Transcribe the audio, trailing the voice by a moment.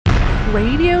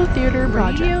Radio Theater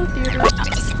Project.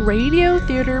 Radio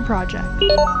Theater Project.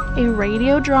 A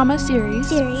radio drama series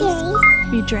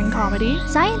featuring comedy,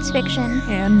 science fiction,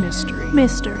 and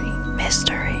mystery.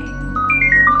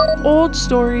 Old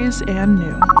stories and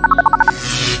new.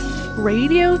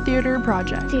 Radio Theater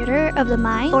Project. Theater of the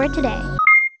mind for today.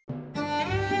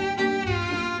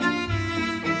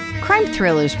 Crime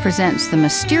Thrillers presents the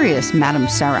mysterious Madame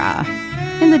Sara.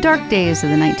 In the dark days of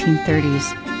the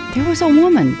 1930s, there was a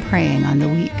woman preying on the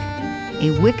weak,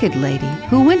 a wicked lady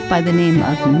who went by the name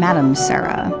of Madame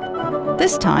Sara.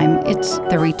 This time, it's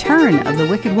The Return of the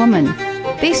Wicked Woman,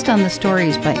 based on the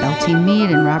stories by L.T. Mead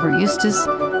and Robert Eustace,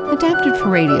 adapted for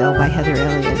radio by Heather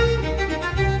Elliott.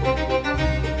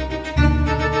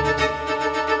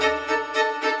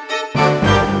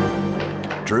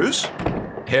 Druce?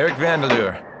 Eric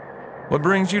Vandeleur. What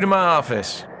brings you to my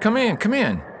office? Come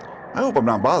in. I hope I'm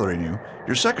not bothering you.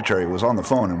 Your secretary was on the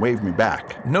phone and waved me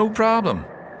back. No problem.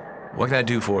 What can I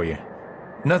do for you?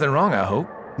 Nothing wrong, I hope.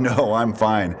 No, I'm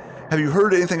fine. Have you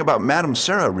heard anything about Madame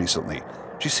Sara recently?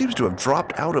 She seems to have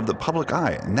dropped out of the public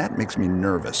eye, and that makes me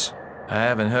nervous. I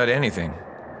haven't heard anything.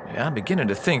 I'm beginning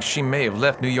to think she may have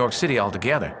left New York City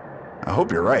altogether. I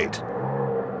hope you're right.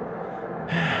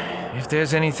 If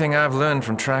there's anything I've learned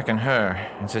from tracking her,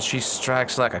 it's that she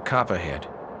strikes like a copperhead.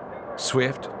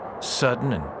 Swift,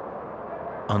 sudden, and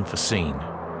unforeseen.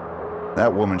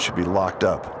 That woman should be locked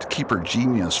up to keep her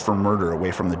genius for murder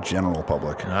away from the general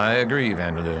public. I agree,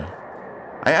 Vandeleur.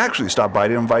 I actually stopped by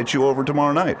to invite you over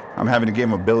tomorrow night. I'm having a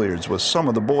game of billiards with some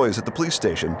of the boys at the police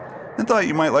station and thought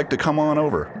you might like to come on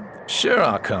over. Sure,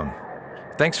 I'll come.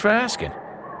 Thanks for asking.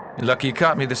 You're lucky you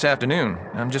caught me this afternoon.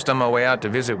 I'm just on my way out to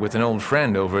visit with an old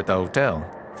friend over at the hotel.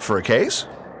 For a case?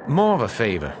 More of a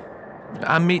favor.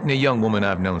 I'm meeting a young woman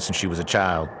I've known since she was a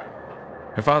child.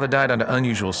 Her father died under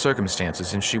unusual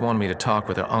circumstances, and she wanted me to talk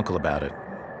with her uncle about it.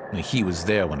 He was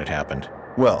there when it happened.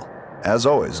 Well, as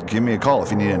always, give me a call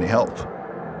if you need any help.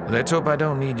 Let's hope I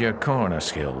don't need your coroner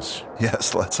skills.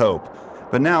 Yes, let's hope.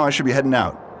 But now I should be heading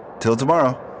out. Till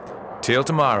tomorrow. Till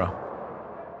tomorrow.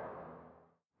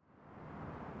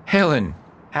 Helen,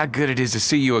 how good it is to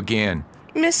see you again.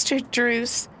 Mr.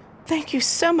 Druce, thank you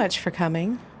so much for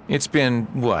coming. It's been,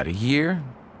 what, a year?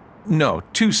 No,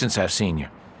 2 since I've seen you.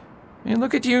 And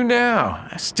look at you now.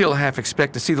 I still half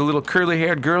expect to see the little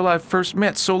curly-haired girl I first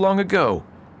met so long ago.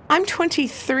 I'm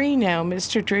 23 now,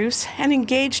 Mr. Druce, and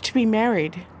engaged to be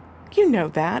married. You know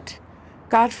that.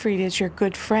 Gottfried is your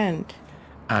good friend.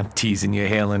 I'm teasing you,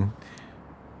 Helen.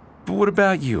 But what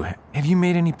about you? Have you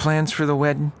made any plans for the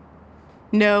wedding?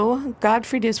 No,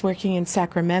 Gottfried is working in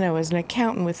Sacramento as an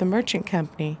accountant with a merchant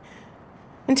company.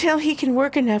 Until he can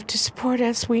work enough to support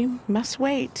us, we must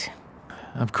wait.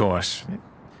 Of course.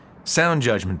 Sound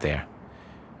judgment there.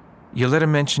 Yoletta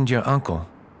mentioned your uncle.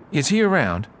 Is he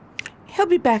around? He'll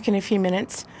be back in a few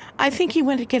minutes. I think he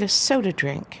went to get a soda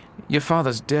drink. Your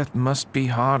father's death must be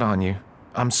hard on you.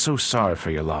 I'm so sorry for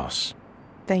your loss.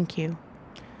 Thank you.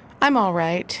 I'm all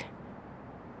right.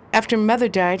 After Mother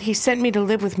died, he sent me to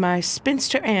live with my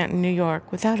spinster aunt in New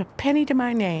York without a penny to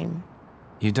my name.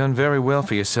 You've done very well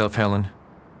for yourself, Helen.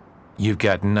 You've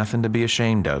got nothing to be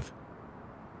ashamed of.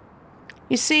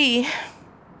 You see,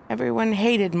 everyone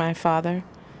hated my father.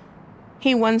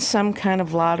 He won some kind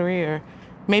of lottery, or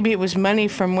maybe it was money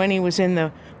from when he was in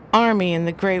the army in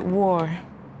the Great War.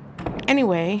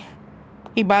 Anyway,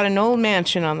 he bought an old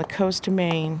mansion on the coast of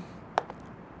Maine.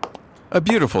 A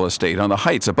beautiful estate on the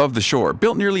heights above the shore,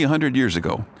 built nearly 100 years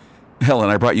ago. Helen,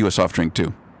 I brought you a soft drink,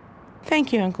 too.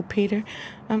 Thank you, Uncle Peter.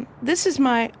 This is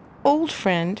my old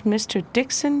friend, Mr.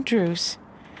 Dixon Druce.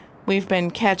 We've been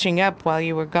catching up while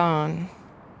you were gone.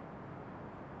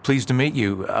 Pleased to meet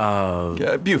you.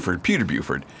 Peter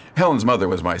Buford. Helen's mother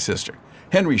was my sister.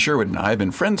 Henry Sherwood and I have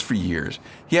been friends for years.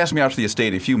 He asked me out to the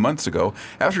estate a few months ago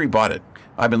after he bought it.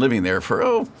 I've been living there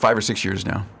for, 5 or 6 years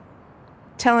now.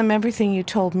 Tell him everything you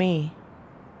told me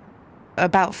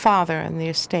about Father and the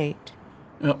estate.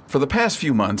 For the past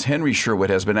few months, Henry Sherwood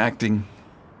has been acting,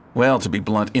 well, to be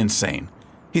blunt, insane.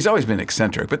 He's always been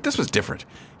eccentric, but this was different.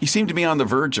 He seemed to be on the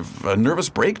verge of a nervous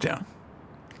breakdown.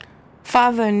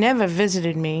 Father never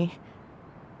visited me,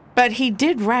 but he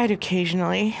did write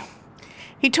occasionally.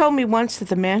 He told me once that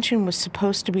the mansion was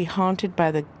supposed to be haunted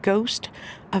by the ghost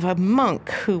of a monk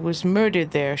who was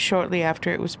murdered there shortly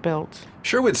after it was built.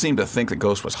 Sherwood seemed to think the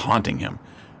ghost was haunting him.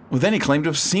 Well, then he claimed to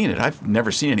have seen it. I've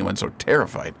never seen anyone so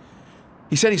terrified.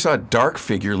 He said he saw a dark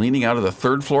figure leaning out of the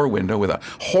third-floor window with a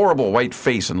horrible white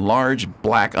face and large,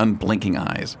 black, unblinking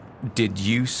eyes. Did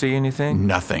you see anything?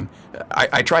 Nothing.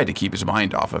 I tried to keep his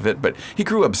mind off of it, but he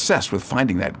grew obsessed with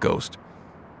finding that ghost.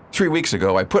 3 weeks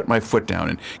ago, I put my foot down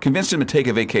and convinced him to take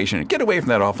a vacation and get away from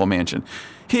that awful mansion.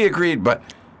 He agreed, but...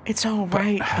 It's all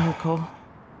right, Uncle.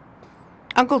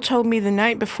 Uncle told me the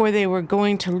night before they were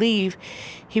going to leave,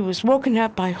 he was woken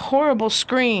up by horrible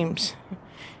screams.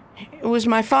 It was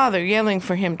my father yelling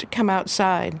for him to come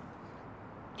outside.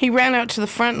 He ran out to the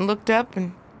front and looked up,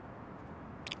 and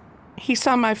he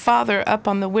saw my father up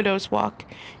on the widow's walk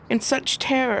in such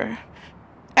terror,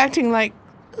 acting like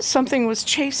something was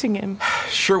chasing him.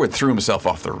 Sherwood threw himself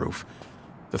off the roof.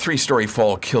 The 3-story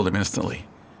fall killed him instantly.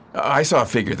 I saw a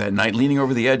figure that night leaning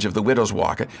over the edge of the widow's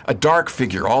walk, a dark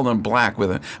figure all in black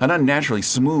with an unnaturally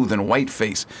smooth and white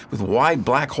face with wide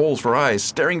black holes for eyes,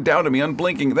 staring down at me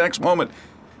unblinking. The next moment,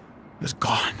 it was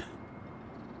gone.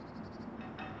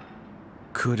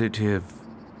 Could it have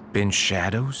been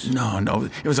shadows? No,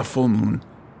 it was a full moon.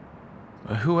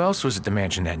 Who else was at the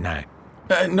mansion that night?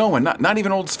 No one, not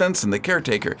even old Svensson, the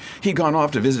caretaker. He'd gone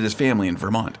off to visit his family in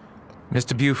Vermont.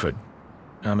 Mr. Buford,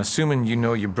 I'm assuming you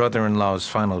know your brother-in-law's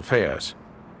final affairs.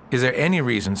 Is there any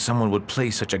reason someone would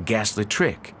play such a ghastly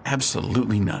trick?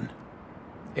 Absolutely none.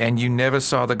 And you never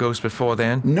saw the ghost before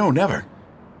then? No, never.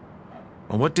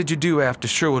 Well, what did you do after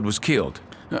Sherwood was killed?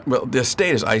 Well, the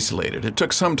estate is isolated. It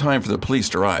took some time for the police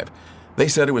to arrive. They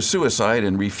said it was suicide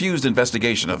and refused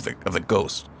investigation of the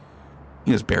ghost.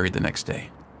 He was buried the next day.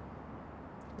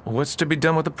 What's to be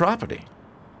done with the property?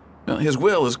 Well, his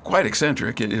will is quite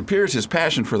eccentric. It appears his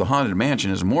passion for the haunted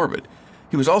mansion is morbid.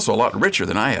 He was also a lot richer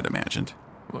than I had imagined.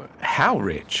 How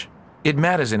rich? It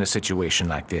matters in a situation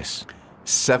like this.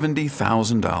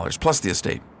 $70,000, plus the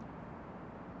estate.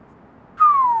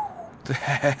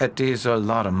 That is a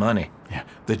lot of money. Yeah.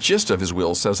 The gist of his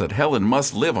will says that Helen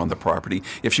must live on the property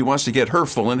if she wants to get her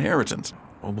full inheritance.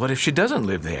 Well, what if she doesn't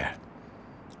live there?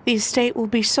 The estate will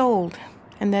be sold,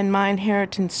 and then my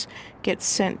inheritance gets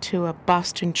sent to a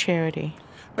Boston charity.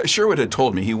 Sherwood had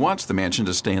told me he wants the mansion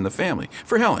to stay in the family,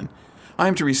 for Helen.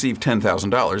 I'm to receive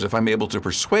 $10,000 if I'm able to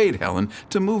persuade Helen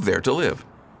to move there to live.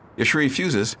 If she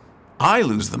refuses, I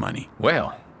lose the money.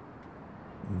 Well,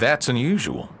 that's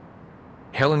unusual.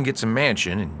 Helen gets a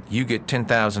mansion and you get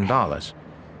 $10,000.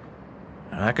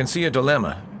 I can see a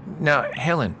dilemma. Now,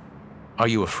 Helen, are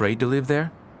you afraid to live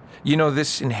there? You know,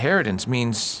 this inheritance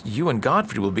means you and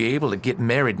Godfrey will be able to get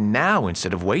married now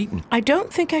instead of waiting. I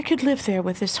don't think I could live there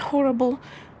with this horrible,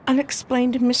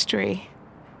 unexplained mystery.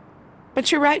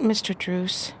 But you're right, Mr.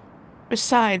 Druce.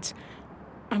 Besides,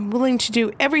 I'm willing to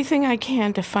do everything I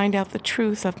can to find out the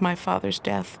truth of my father's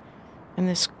death and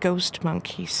this ghost monk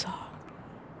he saw.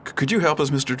 Could you help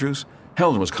us, Mr. Druce?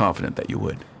 Helen was confident that you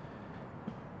would.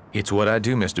 It's what I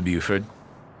do, Mr. Buford.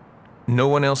 No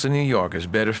one else in New York is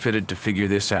better fitted to figure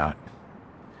this out.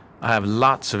 I have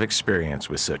lots of experience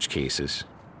with such cases.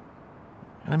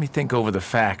 Let me think over the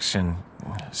facts and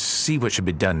see what should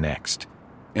be done next.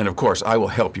 And of course, I will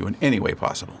help you in any way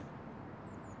possible.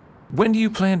 When do you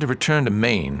plan to return to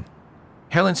Maine?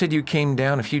 Helen said you came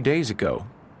down a few days ago.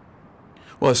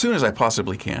 Well, as soon as I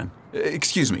possibly can.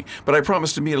 Excuse me, but I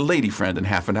promised to meet a lady friend in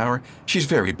half an hour. She's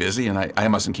very busy, and I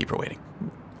mustn't keep her waiting.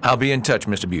 I'll be in touch,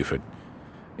 Mr. Buford.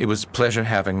 It was a pleasure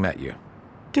having met you.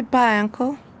 Goodbye,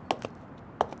 Uncle.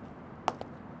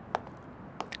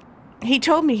 He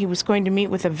told me he was going to meet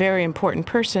with a very important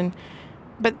person,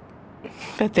 but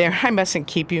there, I mustn't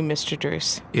keep you, Mr.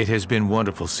 Druce. It has been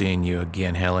wonderful seeing you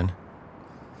again, Helen.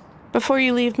 Before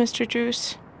you leave, Mr.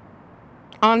 Druce,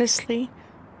 honestly,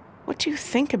 what do you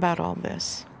think about all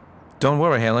this? Don't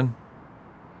worry, Helen.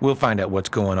 We'll find out what's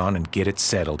going on and get it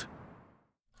settled.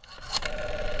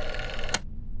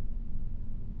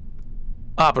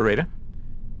 Operator,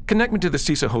 connect me to the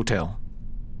Cecil Hotel.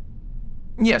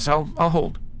 Yes, I'll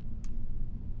hold.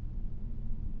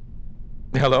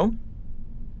 Hello?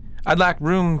 I'd like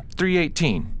room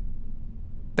 318.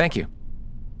 Thank you.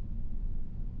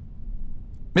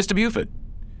 Mr. Buford?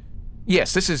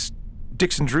 Yes, this is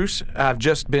Dixon Druce. I've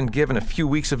just been given a few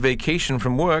weeks of vacation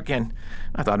from work, and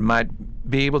I thought I might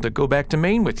be able to go back to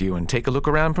Maine with you and take a look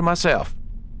around for myself.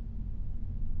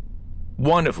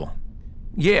 Wonderful.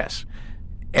 Yes,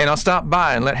 and I'll stop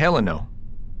by and let Helen know.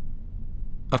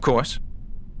 Of course.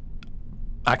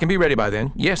 I can be ready by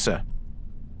then. Yes, sir.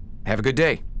 Have a good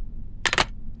day.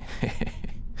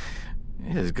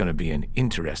 It is going to be an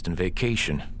interesting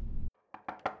vacation.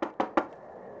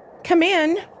 Come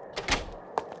in.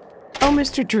 Oh,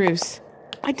 Mr. Druce,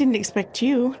 I didn't expect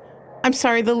you. I'm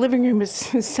sorry, the living room is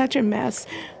such a mess.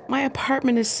 My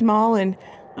apartment is small and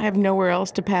I have nowhere else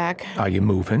to pack. Are you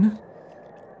moving?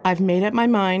 I've made up my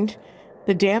mind.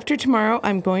 The day after tomorrow,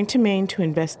 I'm going to Maine to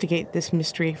investigate this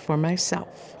mystery for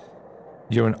myself.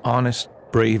 You're an honest,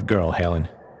 brave girl, Helen.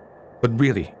 But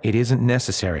really, it isn't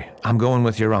necessary. I'm going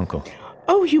with your uncle.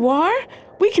 Oh, you are?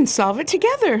 We can solve it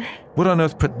together. What on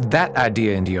earth put that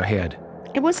idea into your head?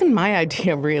 It wasn't my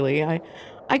idea, really.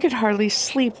 I could hardly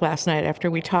sleep last night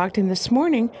after we talked, and this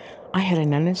morning I had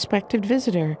an unexpected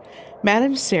visitor.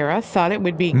 Madame Sarah thought it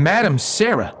would be... Madame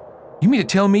Sarah? You mean to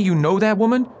tell me you know that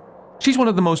woman? She's one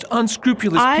of the most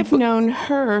unscrupulous I've people... known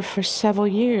her for several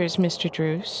years, Mr.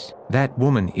 Druce. That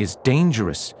woman is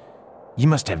dangerous. You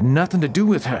must have nothing to do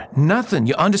with her. Nothing,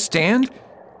 you understand?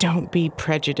 Don't be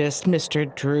prejudiced,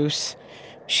 Mr. Druce.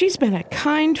 She's been a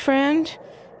kind friend,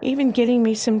 even getting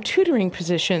me some tutoring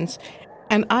positions,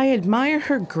 and I admire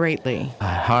her greatly.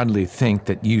 I hardly think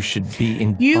that you should be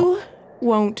in... You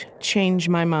won't change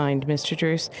my mind, Mr.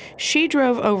 Druce. She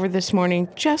drove over this morning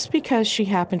just because she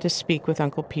happened to speak with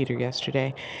Uncle Peter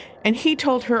yesterday, and he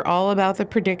told her all about the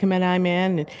predicament I'm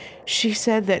in, and she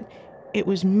said that it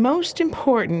was most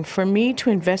important for me to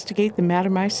investigate the matter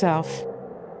myself.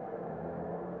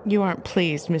 You aren't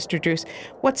pleased, Mr. Druce.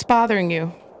 What's bothering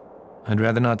you? I'd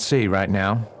rather not say right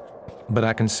now, but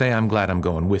I can say I'm glad I'm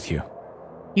going with you.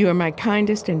 You are my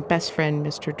kindest and best friend,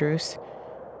 Mr. Druce.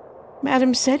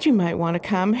 Madam said you might want to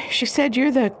come. She said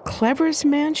you're the cleverest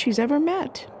man she's ever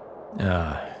met.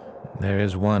 There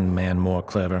is one man more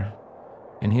clever,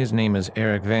 and his name is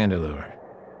Eric Vandeleur.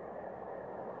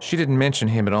 She didn't mention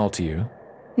him at all to you.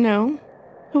 No?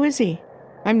 Who is he?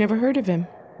 I've never heard of him.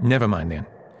 Never mind then.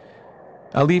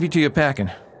 I'll leave you to your packing.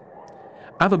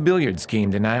 I've a billiards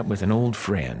game tonight with an old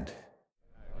friend.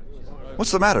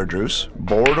 What's the matter, Druce?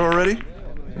 Bored already?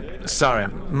 Sorry,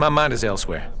 my mind is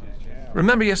elsewhere.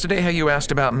 Remember yesterday how you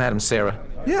asked about Madame Sarah?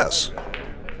 Yes.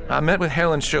 I met with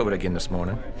Helen Sherwood again this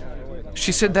morning.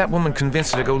 She said that woman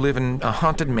convinced her to go live in a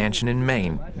haunted mansion in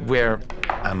Maine, where,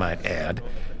 I might add,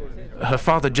 her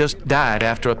father just died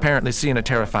after apparently seeing a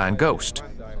terrifying ghost.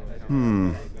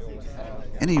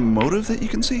 Any motive that you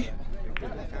can see?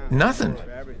 Nothing.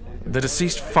 The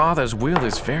deceased father's will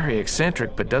is very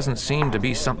eccentric, but doesn't seem to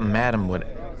be something Madame would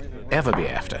ever be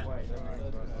after.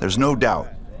 There's no doubt.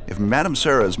 If Madame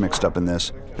Sarah is mixed up in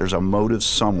this, there's a motive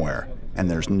somewhere, and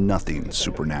there's nothing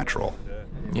supernatural.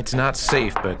 It's not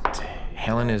safe, but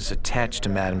Helen is attached to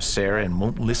Madame Sarah and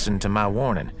won't listen to my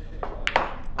warning.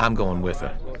 I'm going with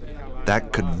her.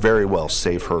 That could very well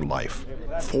save her life.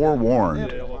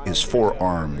 Forewarned is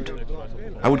forearmed.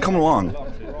 I would come along,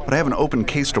 but I have an open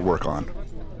case to work on.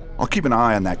 I'll keep an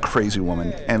eye on that crazy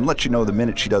woman and let you know the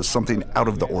minute she does something out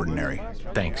of the ordinary.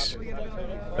 Thanks.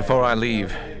 Before I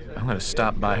leave, I'm going to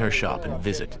stop by her shop and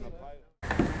visit.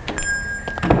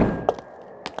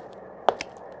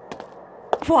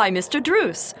 Why, Mr.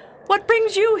 Druce, what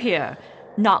brings you here?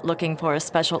 Not looking for a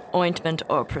special ointment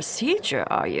or procedure,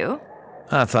 are you?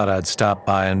 I thought I'd stop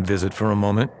by and visit for a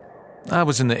moment. I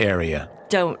was in the area.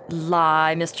 Don't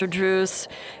lie, Mr. Druce.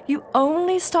 You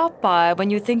only stop by when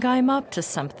you think I'm up to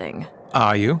something.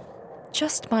 Are you?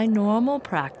 Just my normal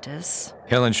practice.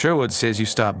 Helen Sherwood says you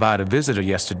stopped by to visit her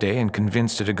yesterday and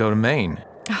convinced her to go to Maine.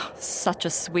 Oh, such a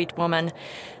sweet woman.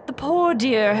 The poor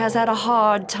dear has had a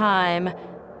hard time.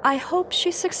 I hope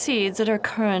she succeeds at her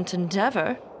current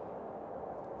endeavor.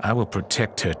 I will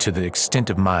protect her to the extent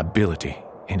of my ability.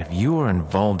 And if you are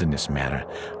involved in this matter,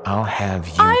 I'll have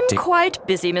you... I'm quite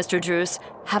busy, Mr. Druce.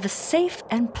 Have a safe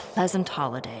and pleasant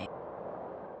holiday.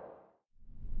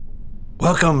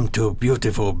 Welcome to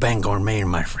beautiful Bangor, Maine,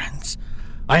 my friends.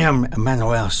 I am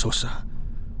Manuel Sosa,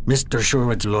 Mr.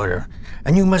 Sherwood's lawyer,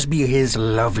 and you must be his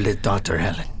lovely daughter,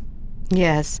 Helen.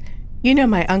 Yes. You know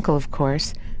my uncle, of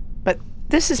course. But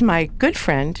this is my good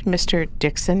friend, Mr.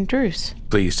 Dixon Druce.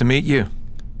 Pleased to meet you.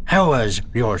 How was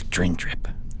your train trip?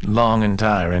 Long and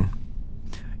tiring.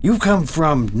 You've come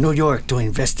from New York to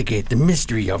investigate the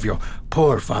mystery of your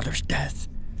poor father's death.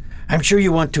 I'm sure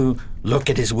you want to look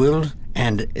at his will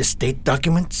and estate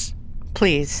documents?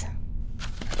 Please.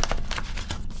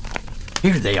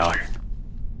 Here they are.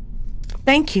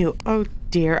 Thank you. Oh,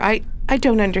 dear. I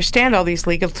don't understand all these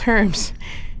legal terms.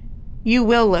 You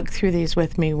will look through these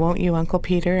with me, won't you, Uncle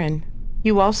Peter? And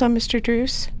you also, Mr.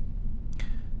 Druce?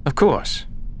 Of course.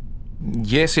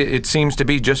 Yes, it seems to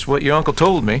be just what your uncle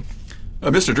told me.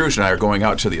 Mr. Druce and I are going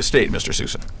out to the estate, Mr.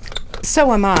 Sousa.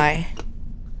 So am I.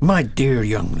 My dear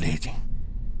young lady,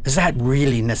 is that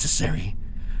really necessary?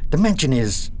 The mansion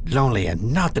is lonely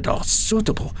and not at all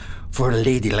suitable for a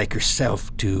lady like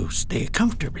yourself to stay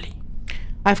comfortably.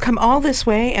 I've come all this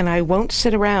way, and I won't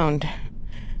sit around.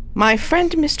 My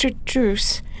friend Mr.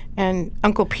 Druce and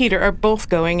Uncle Peter are both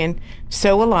going, and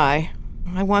so will I.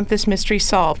 I want this mystery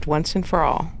solved once and for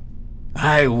all.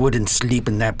 I wouldn't sleep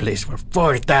in that place for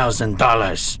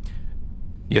 $4,000.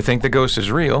 You think the ghost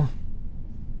is real?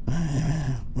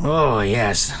 Oh,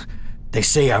 yes. They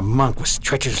say a monk was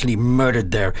treacherously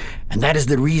murdered there, and that is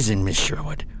the reason, Miss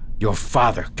Sherwood, your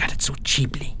father got it so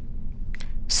cheaply.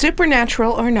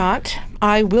 Supernatural or not,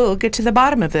 I will get to the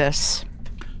bottom of this.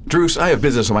 Druce, I have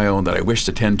business of my own that I wish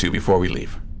to tend to before we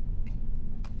leave.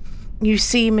 You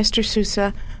see, Mr.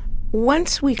 Sousa,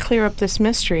 once we clear up this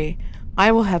mystery,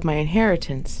 I will have my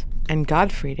inheritance, and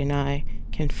Gottfried and I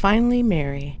can finally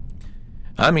marry.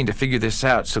 I mean to figure this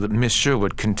out so that Miss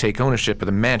Sherwood can take ownership of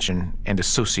the mansion and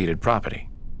associated property.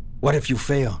 What if you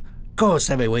fail? Ghosts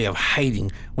have a way of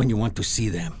hiding when you want to see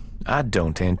them. I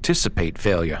don't anticipate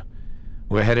failure.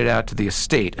 We're headed out to the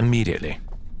estate immediately.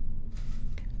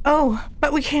 Oh,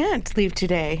 but we can't leave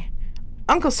today.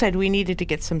 Uncle said we needed to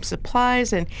get some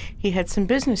supplies, and he had some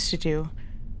business to do.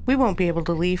 We won't be able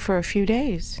to leave for a few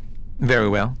days. Very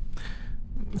well.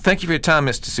 Thank you for your time,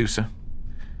 Mr. Sousa.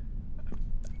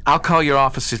 I'll call your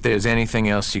office if there's anything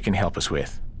else you can help us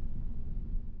with.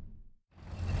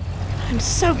 I'm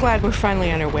so glad we're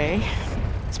finally on our way.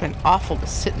 It's been awful to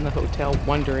sit in the hotel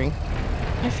wondering.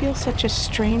 I feel such a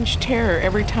strange terror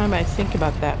every time I think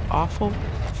about that awful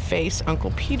face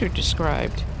Uncle Peter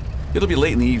described. It'll be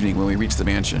late in the evening when we reach the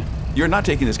mansion. You're not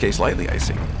taking this case lightly, I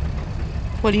see.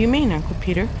 What do you mean, Uncle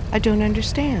Peter? I don't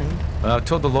understand. Well, I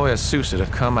told the lawyer Sousa to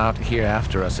come out here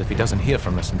after us if he doesn't hear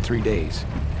from us in 3 days.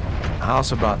 I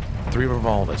also brought 3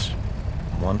 revolvers,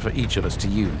 one for each of us to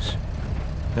use.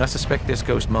 And I suspect this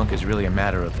ghost monk is really a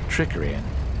matter of trickery and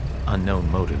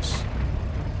unknown motives.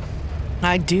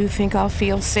 I do think I'll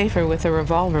feel safer with a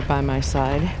revolver by my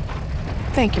side.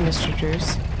 Thank you, Mr.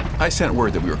 Druce. I sent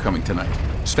word that we were coming tonight.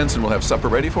 Svensson will have supper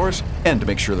ready for us, and to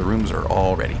make sure the rooms are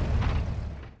all ready.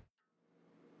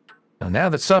 Now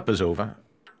that supper's over,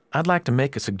 I'd like to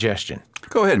make a suggestion.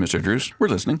 Go ahead, Mr. Druce. We're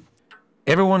listening.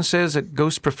 Everyone says that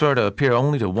ghosts prefer to appear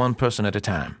only to one person at a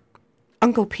time.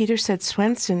 Uncle Peter said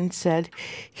Svensson said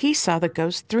he saw the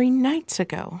ghost 3 nights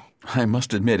ago. I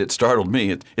must admit, it startled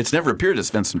me. It's never appeared to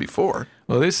Svensson before.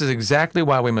 Well, this is exactly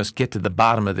why we must get to the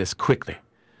bottom of this quickly.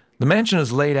 The mansion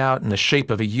is laid out in the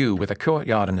shape of a U with a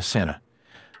courtyard in the center.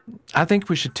 I think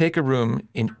we should take a room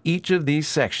in each of these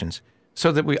sections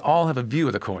so that we all have a view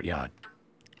of the courtyard.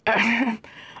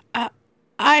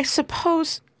 I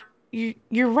suppose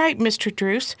you're right, Mr.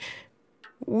 Druce.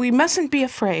 We mustn't be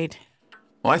afraid.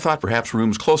 Well, I thought perhaps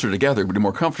rooms closer together would be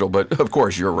more comfortable, but of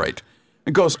course you're right.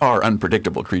 Ghosts are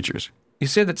unpredictable creatures. You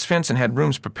said that Svensson had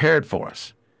rooms prepared for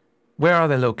us. Where are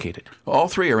they located? All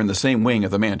 3 are in the same wing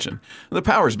of the mansion. The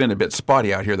power's been a bit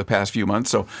spotty out here the past few months,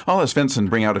 so I'll have Svensson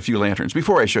bring out a few lanterns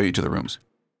before I show you to the rooms.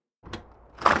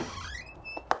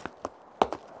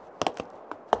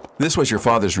 This was your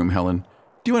father's room, Helen.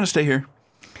 Do you want to stay here?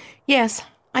 Yes,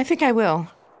 I think I will.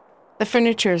 The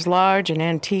furniture is large and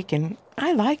antique, and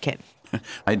I like it.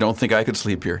 I don't think I could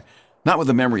sleep here. Not with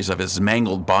the memories of his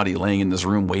mangled body laying in this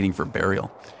room waiting for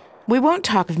burial. We won't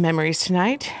talk of memories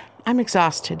tonight. I'm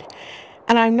exhausted,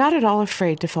 and I'm not at all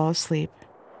afraid to fall asleep.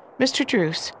 Mr.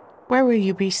 Druce, where will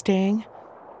you be staying?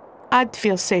 I'd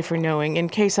feel safer knowing in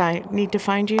case I need to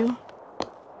find you.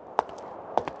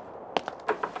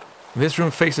 This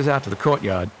room faces out to the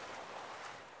courtyard.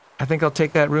 I think I'll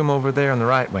take that room over there in the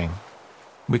right wing.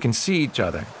 We can see each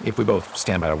other if we both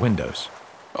stand by our windows.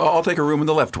 I'll take a room in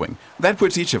the left wing. That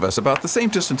puts each of us about the same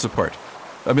distance apart.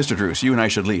 Mr. Druce, you and I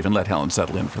should leave and let Helen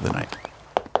settle in for the night.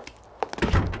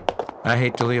 I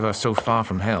hate to leave her so far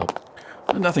from help.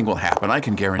 Nothing will happen, I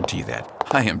can guarantee that.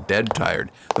 I am dead tired.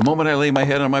 The moment I lay my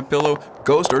head on my pillow,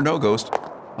 ghost or no ghost,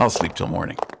 I'll sleep till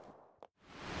morning.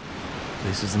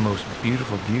 This is the most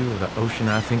beautiful view of the ocean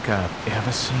I think I've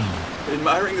ever seen.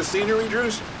 Admiring the scenery,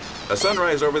 Druce? A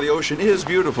sunrise over the ocean is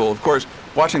beautiful. Of course,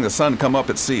 watching the sun come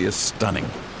up at sea is stunning.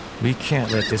 We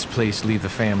can't let this place leave the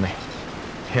family.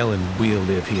 Helen will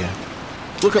live here.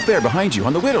 Look up there behind you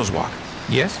on the Widow's Walk.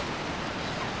 Yes?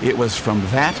 It was from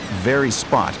that very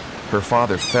spot her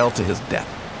father fell to his death.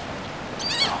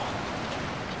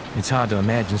 It's hard to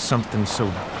imagine something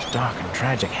so dark and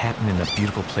tragic happening in a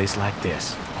beautiful place like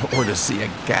this. Or to see a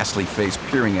ghastly face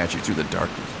peering at you through the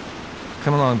darkness.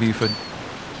 Come along, Buford.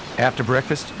 After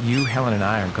breakfast, you, Helen, and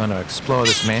I are going to explore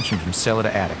this mansion from cellar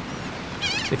to attic.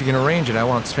 If you can arrange it, I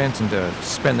want Svensson to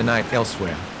spend the night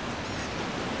elsewhere.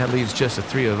 That leaves just the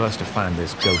 3 of us to find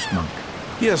this ghost monk.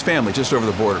 He has family just over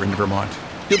the border in Vermont.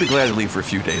 He'll be glad to leave for a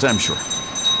few days, I'm sure.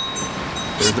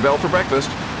 There's the bell for breakfast.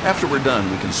 After we're done,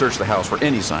 we can search the house for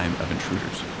any sign of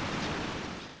intruders.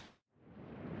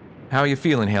 How are you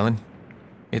feeling, Helen?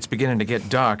 It's beginning to get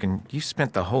dark, and you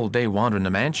spent the whole day wandering the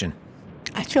mansion.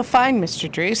 I feel fine,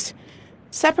 Mr. Druce.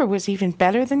 Supper was even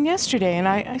better than yesterday, and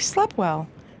I slept well.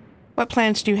 What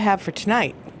plans do you have for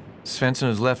tonight? Svensson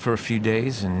has left for a few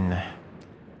days, and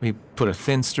We put a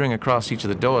thin string across each of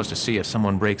the doors to see if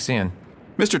someone breaks in.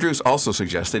 Mr. Druce also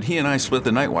suggested he and I split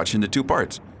the night watch into 2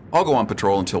 parts. I'll go on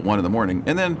patrol until 1 in the morning,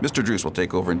 and then Mr. Druce will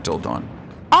take over until dawn.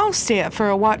 I'll stay up for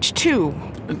a watch, too.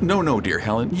 No, dear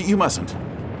Helen. You mustn't.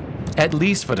 At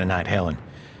least for tonight, Helen.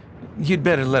 You'd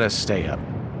better let us stay up.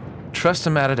 Trust the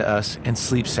matter to us and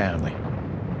sleep soundly.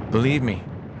 Believe me,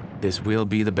 this will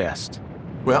be the best.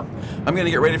 Well, I'm going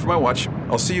to get ready for my watch.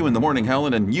 I'll see you in the morning,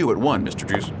 Helen, and you at 1, Mr.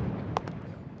 Druce.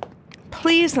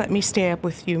 Please let me stay up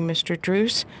with you, Mr.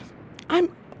 Druce.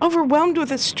 I'm overwhelmed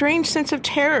with a strange sense of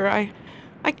terror.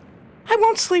 I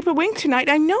won't sleep a wink tonight.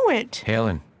 I know it.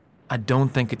 Helen, I don't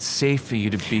think it's safe for you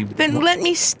to be... Then let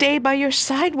me stay by your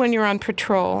side when you're on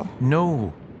patrol.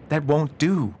 No, that won't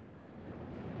do.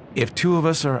 If 2 of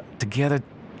us are together,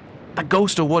 a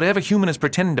ghost or whatever human is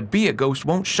pretending to be a ghost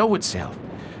won't show itself.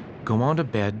 Go on to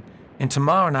bed, and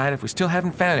tomorrow night, if we still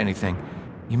haven't found anything,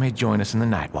 you may join us in the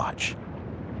night watch.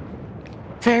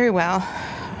 Very well.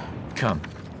 Come,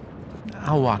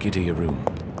 I'll walk you to your room.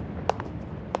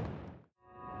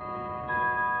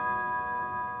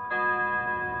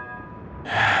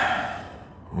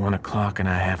 One o'clock and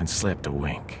I haven't slept a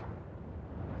wink.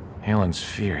 Helen's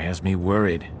fear has me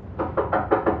worried.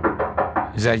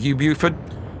 Is that you, Buford?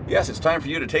 Yes, it's time for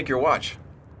you to take your watch.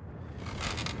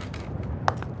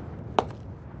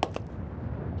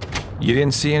 You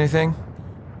didn't see anything?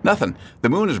 Nothing. The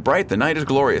moon is bright, the night is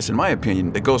glorious. In my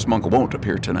opinion, the ghost monk won't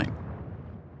appear tonight.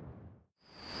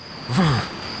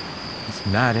 This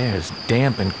night air is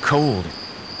damp and cold,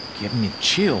 giving me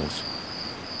chills.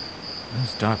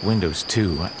 Those dark windows,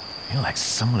 too. I feel like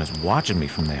someone is watching me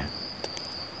from there.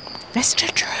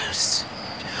 Mr. Druce.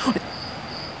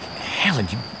 Helen,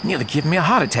 you nearly gave me a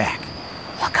heart attack.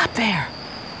 Look up there.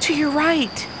 To your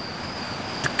right.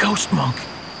 The ghost monk.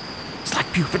 It's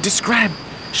like Buford described,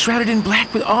 shrouded in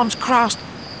black with arms crossed.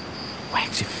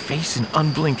 Waxy face and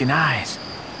unblinking eyes.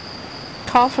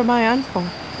 Call for my uncle.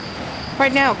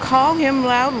 Right now, call him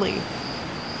loudly.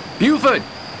 Buford!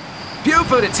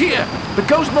 Buford, it's here! The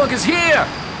ghost monk is here!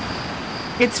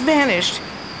 It's vanished.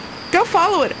 Go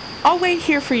follow it. I'll wait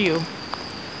here for you.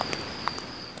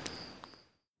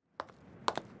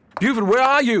 Buford, where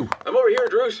are you? I'm over here,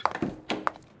 Druce.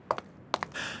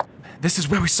 This is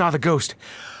where we saw the ghost.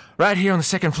 Right here on the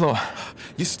 2nd floor.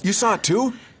 You saw it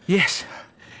too? Yes.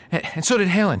 And so did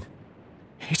Helen.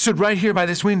 He stood right here by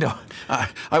this window.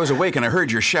 I was awake and I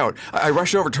heard your shout. I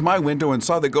rushed over to my window and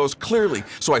saw the ghost clearly,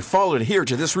 so I followed it here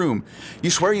to this room.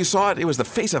 You swear you saw it? It was the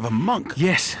face of a monk.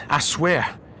 Yes, I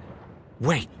swear.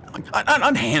 Wait.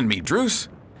 Unhand me, Druce.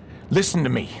 Listen to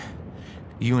me.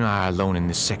 You and I are alone in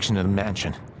this section of the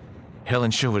mansion.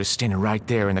 Helen Sherwood is standing right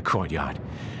there in the courtyard.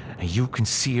 And you can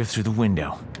see her through the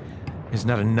window. There's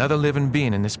not another living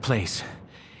being in this place.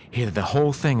 Either the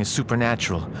whole thing is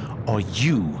supernatural, or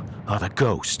you are the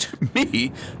ghost.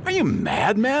 Me? Are you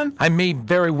mad, man? I may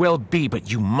very well be,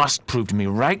 but you must prove to me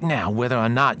right now whether or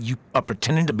not you are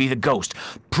pretending to be the ghost.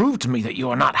 Prove to me that you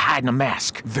are not hiding a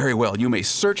mask. Very well. You may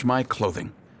search my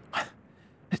clothing.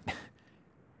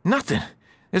 Nothing.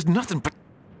 There's nothing but...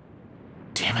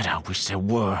 Damn it, I wish there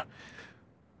were.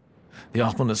 The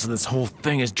awfulness of this whole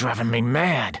thing is driving me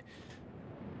mad.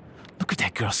 Look at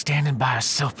that girl standing by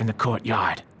herself in the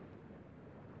courtyard.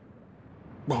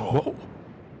 Whoa.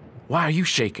 Why are you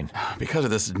shaking? Because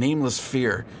of this nameless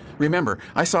fear. Remember,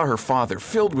 I saw her father,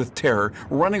 filled with terror,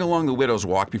 running along the widow's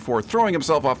walk before throwing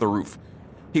himself off the roof.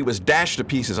 He was dashed to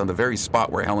pieces on the very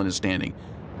spot where Helen is standing.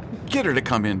 Get her to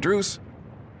come in, Druce.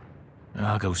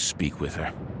 I'll go speak with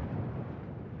her.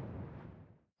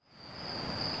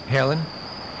 Helen?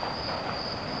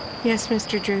 Yes,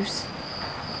 Mr. Druce.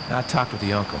 I talked with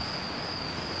the uncle.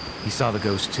 He saw the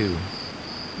ghost, too.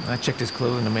 I checked his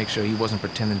clothing to make sure he wasn't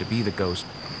pretending to be the ghost,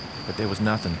 but there was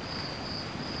nothing.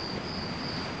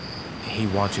 He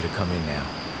wants you to come in now.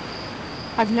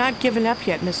 I've not given up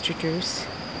yet, Mr. Druce.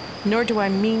 Nor do I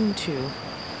mean to.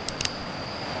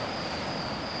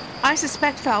 I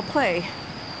suspect foul play.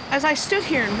 As I stood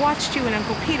here and watched you and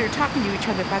Uncle Peter talking to each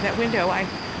other by that window, I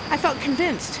felt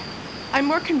convinced. I'm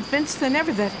more convinced than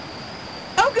ever that...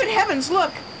 Oh, good heavens,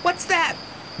 look! What's that?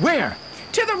 Where?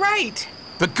 To the right!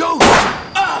 The ghost!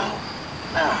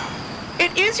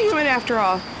 It is human after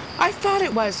all. I thought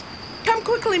it was. Come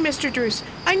quickly, Mr. Druce.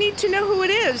 I need to know who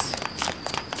it is.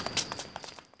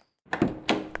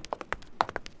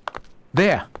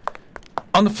 There.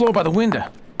 On the floor by the window.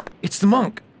 It's the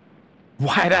monk.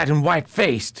 Wide-eyed and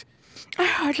white-faced. I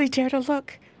hardly dare to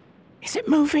look. Is it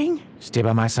moving? Stay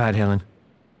by my side, Helen.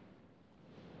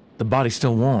 The body's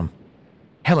still warm.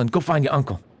 Helen, go find your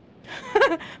uncle.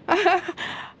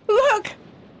 Look!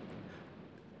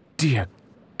 Dear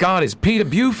God, it's Peter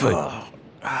Buford.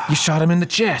 You shot him in the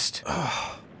chest.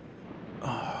 I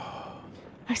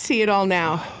see it all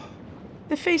now.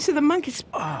 The face of the monk is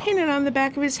painted on the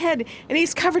back of his head, and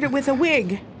he's covered it with a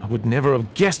wig. I would never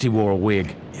have guessed he wore a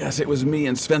wig. Yes, it was me,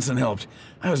 and Svensson helped.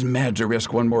 I was mad to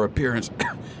risk one more appearance.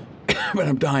 But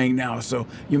I'm dying now, so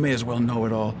you may as well know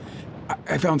it all.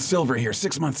 I found silver here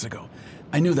 6 months ago.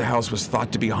 I knew the house was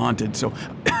thought to be haunted, so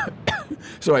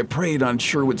so I preyed on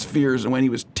Sherwood's fears, and when he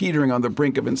was teetering on the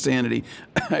brink of insanity,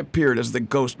 I appeared as the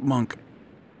ghost monk.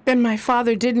 Then my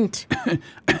father didn't.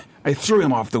 I threw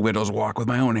him off the widow's walk with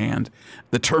my own hand.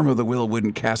 The term of the will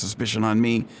wouldn't cast suspicion on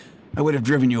me. I would have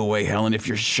driven you away, Helen, if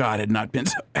your shot had not been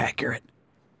so accurate.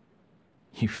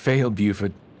 You failed,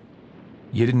 Buford.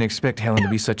 You didn't expect Helen to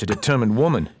be such a determined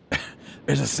woman.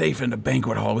 There's a safe in the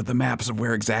banquet hall with the maps of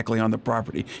where exactly on the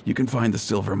property you can find the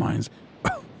silver mines.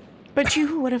 But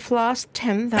you would have lost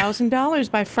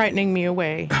 $10,000 by frightening me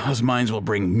away. Those mines will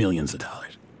bring millions of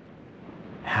dollars.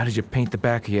 How did you paint the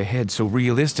back of your head so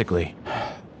realistically?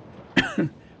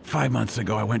 5 months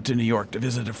ago, I went to New York to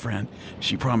visit a friend.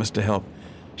 She promised to help.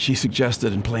 She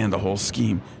suggested and planned the whole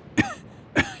scheme.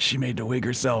 She made the wig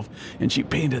herself, and she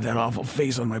painted that awful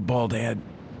face on my bald head.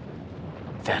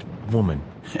 That woman.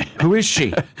 Who is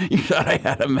she? You thought I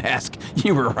had a mask.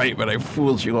 You were right, but I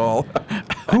fooled you all.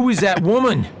 Who is that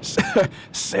woman?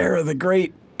 Sara the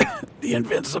Great, the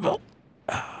Invincible.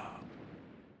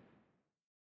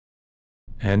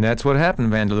 And that's what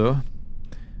happened, Vandeleur.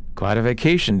 Quite a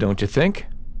vacation, don't you think?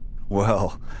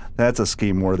 Well, that's a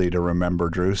scheme worthy to remember,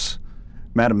 Druce.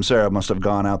 Madame Sara must have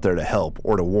gone out there to help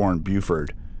or to warn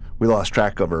Buford. We lost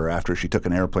track of her after she took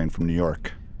an airplane from New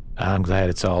York. I'm glad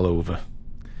it's all over.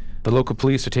 The local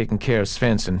police are taking care of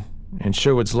Svensson, and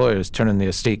Sherwood's lawyer's turning the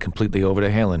estate completely over to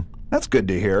Helen. That's good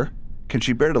to hear. Can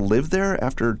she bear to live there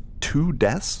after 2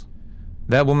 deaths?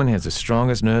 That woman has the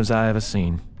strongest nerves I ever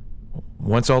seen.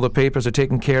 Once all the papers are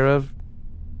taken care of,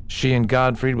 she and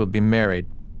Godfrey will be married.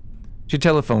 She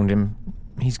telephoned him.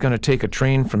 He's going to take a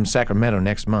train from Sacramento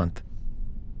next month.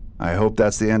 I hope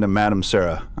that's the end of Madame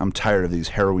Sara. I'm tired of these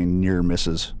harrowing near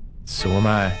misses. So am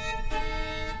I.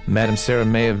 Madame Sara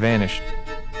may have vanished,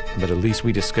 but at least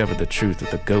we discovered the truth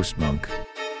of the ghost monk.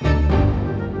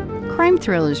 Crime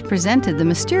Thrillers presented the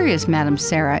mysterious Madame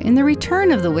Sara in The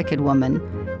Return of the Wicked Woman,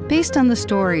 based on the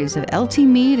stories of L.T.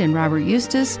 Mead and Robert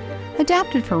Eustace,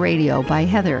 adapted for radio by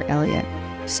Heather Elliott.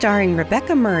 Starring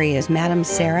Rebecca Murray as Madame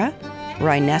Sara,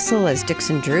 Roy Nessel as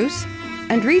Dixon Druce,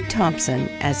 and Reed Thompson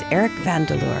as Eric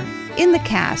Vandeleur. In the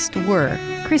cast were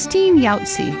Christine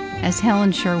Yautzi as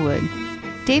Helen Sherwood,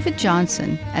 David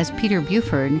Johnson as Peter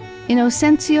Buford,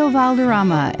 Inocencio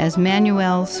Valderrama as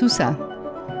Manuel Sousa.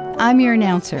 I'm your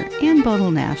announcer, Ann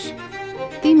Bodel Nash.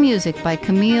 Theme music by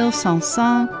Camille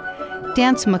Sanson.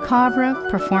 Dance Macabre,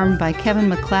 performed by Kevin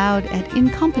MacLeod at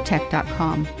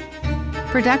Incompetech.com.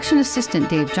 Production assistant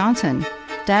Dave Johnson.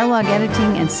 Dialogue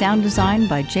editing and sound design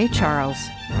by Jay Charles.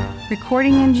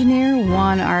 Recording engineer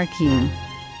Juan Arquin.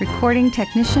 Recording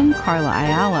technician Carla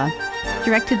Ayala.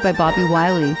 Directed by Bobby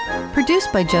Wiley.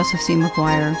 Produced by Joseph C.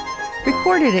 McGuire.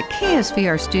 Recorded at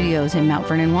KSVR Studios in Mount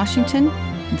Vernon, Washington.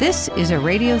 This is a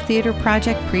Radio Theater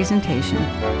Project presentation.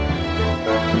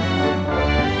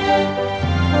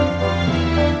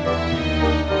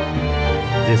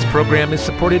 This program is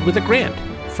supported with a grant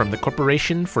from the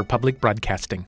Corporation for Public Broadcasting.